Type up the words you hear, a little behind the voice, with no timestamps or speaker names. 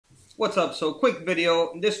What's up? So quick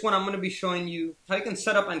video. This one I'm going to be showing you how you can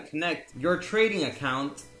set up and connect your trading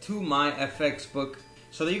account to MyFxBook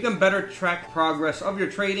so that you can better track progress of your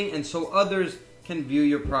trading and so others can view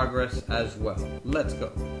your progress as well. Let's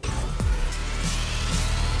go.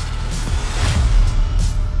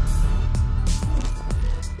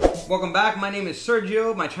 Welcome back. My name is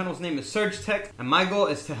Sergio. My channel's name is Serge Tech, and my goal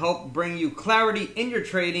is to help bring you clarity in your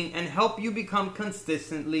trading and help you become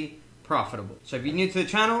consistently profitable. So if you're new to the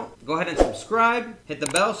channel, go ahead and subscribe, hit the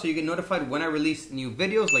bell so you get notified when I release new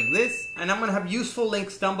videos like this, and I'm gonna have useful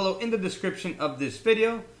links down below in the description of this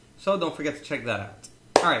video, so don't forget to check that out.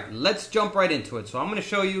 Alright, let's jump right into it. So I'm gonna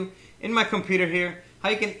show you in my computer here how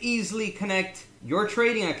you can easily connect your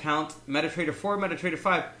trading account, MetaTrader 4, MetaTrader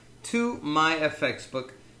 5, to MyFxBook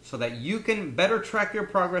so that you can better track your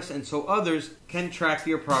progress and so others can track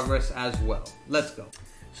your progress as well. Let's go.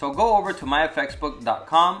 So go over to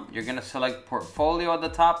myfxbook.com. You're going to select portfolio at the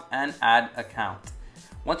top and add account.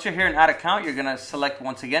 Once you're here in add account, you're going to select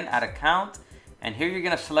once again add account. And here you're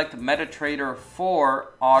going to select MetaTrader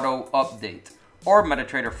 4 auto update or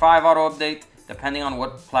MetaTrader 5 auto update, depending on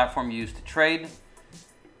what platform you use to trade.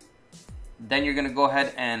 Then you're going to go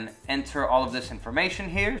ahead and enter all of this information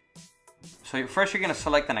here. So first you're going to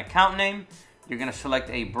select an account name. You're going to select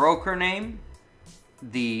a broker name,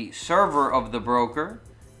 the server of the broker,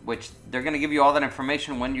 which they're going to give you all that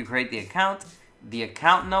information when you create the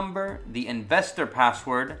account number, the investor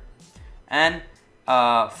password, and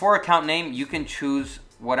for account name, you can choose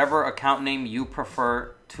whatever account name you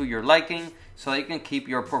prefer to your liking so that you can keep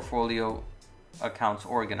your portfolio accounts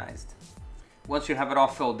organized. Once you have it all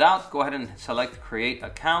filled out, go ahead and select create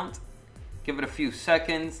account. Give it a few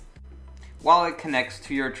seconds while it connects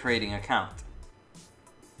to your trading account.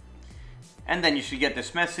 And then you should get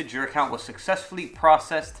this message, your account was successfully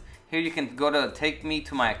processed. Here you can go to take me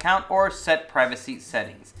to my account or set privacy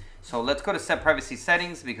settings. So let's go to set privacy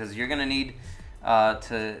settings because you're gonna need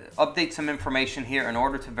to update some information here in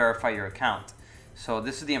order to verify your account. So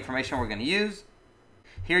this is the information we're gonna use.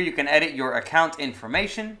 Here you can edit your account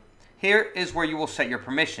information. Here is where you will set your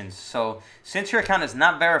permissions. So since your account is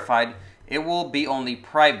not verified, it will be only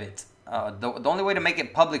private. The only way to make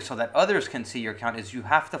it public so that others can see your account is you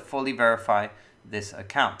have to fully verify this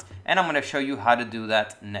account. And I'm going to show you how to do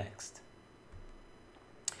that next.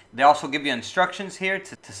 They also give you instructions here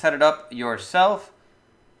to set it up yourself,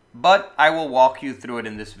 but I will walk you through it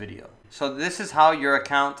in this video. So this is how your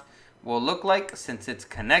account will look like since it's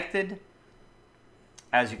connected.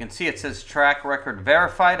 As you can see, it says track record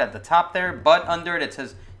verified at the top there, but under it, it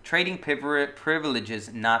says trading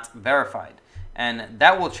privileges not verified. And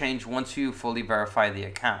that will change once you fully verify the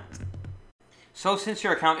account. So since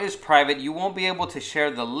your account is private, you won't be able to share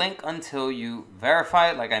the link until you verify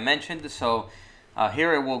it, like I mentioned. So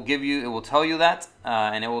here it will tell you that,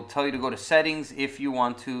 and it will tell you to go to settings if you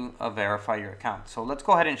want to verify your account. So let's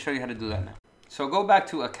go ahead and show you how to do that now. So go back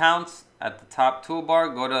to accounts at the top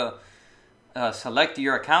toolbar, go to select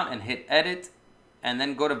your account and hit edit, and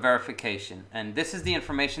then go to verification. And this is the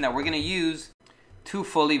information that we're going to use to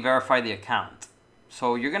fully verify the account.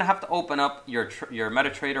 So you're going to have to open up your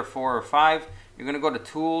MetaTrader 4 or 5. You're going to go to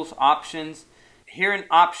Tools, Options. Here in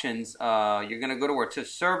Options, you're going to go to where it says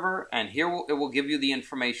Server, and here it will give you the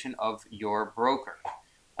information of your broker.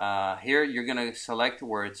 Here you're going to select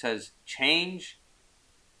where it says Change.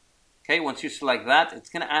 Okay, once you select that, it's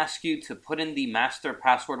going to ask you to put in the master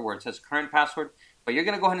password where it says Current Password, but you're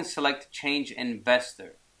going to go ahead and select Change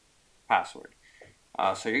Investor Password.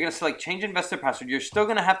 So you're going to select Change Investor Password. You're still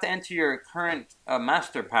going to have to enter your current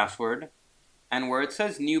master password. And where it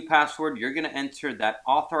says New Password, you're going to enter that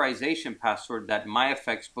authorization password that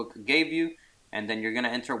MyFxBook gave you. And then you're going to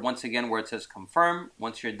enter once again where it says Confirm.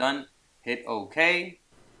 Once you're done, hit OK.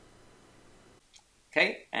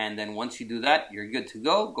 Okay, and then once you do that, you're good to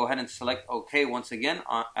go. Go ahead and select OK once again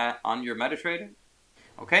on your MetaTrader.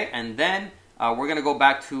 Okay, and then we're going to go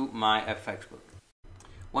back to MyFxBook.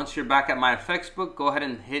 Once you're back at MyFxBook, go ahead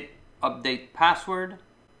and hit Update Password.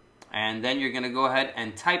 And then you're going to go ahead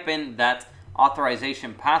and type in that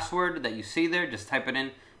authorization password that you see there. Just type it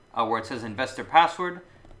in where it says Investor Password.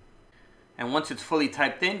 And once it's fully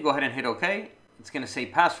typed in, go ahead and hit OK. It's going to say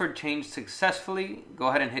Password changed successfully. Go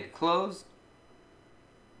ahead and hit Close.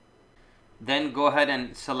 Then go ahead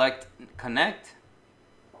and select Connect.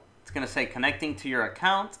 It's going to say Connecting to your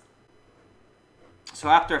account. So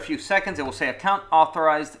after a few seconds, it will say account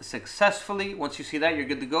authorized successfully. Once you see that, you're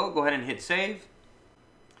good to go. Go ahead and hit save.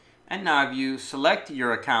 And now if you select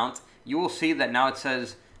your account, you will see that now it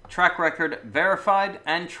says track record verified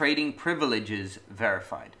and trading privileges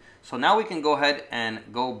verified. So now we can go ahead and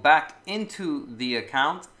go back into the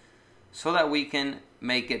account so that we can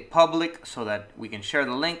make it public so that we can share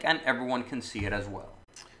the link and everyone can see it as well.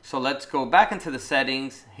 So let's go back into the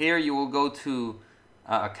settings. Here you will go to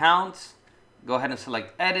accounts, go ahead and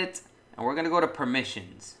select edit, and we're going to go to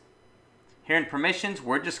permissions. Here in permissions,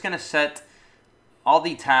 we're just going to set all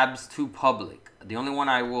the tabs to public. The only one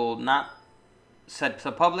I will not set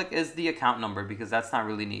to public is the account number because that's not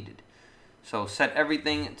really needed. So set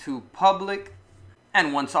everything to public,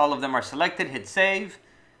 and once all of them are selected, hit save.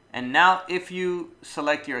 And now if you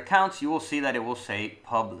select your accounts, you will see that it will say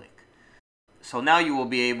public. So now you will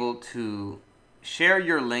be able to share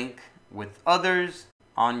your link with others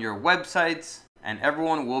on your websites, and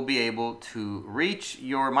everyone will be able to reach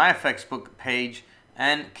your MyFxBook page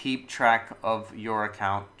and keep track of your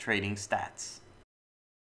account trading stats.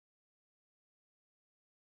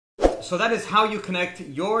 So that is how you connect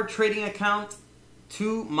your trading account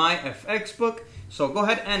to MyFxBook. So go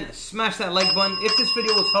ahead and smash that like button. If this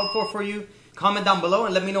video was helpful for you, comment down below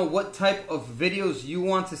and let me know what type of videos you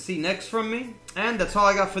want to see next from me. And that's all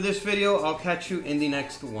I got for this video. I'll catch you in the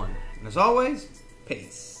next one. And as always,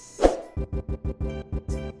 peace.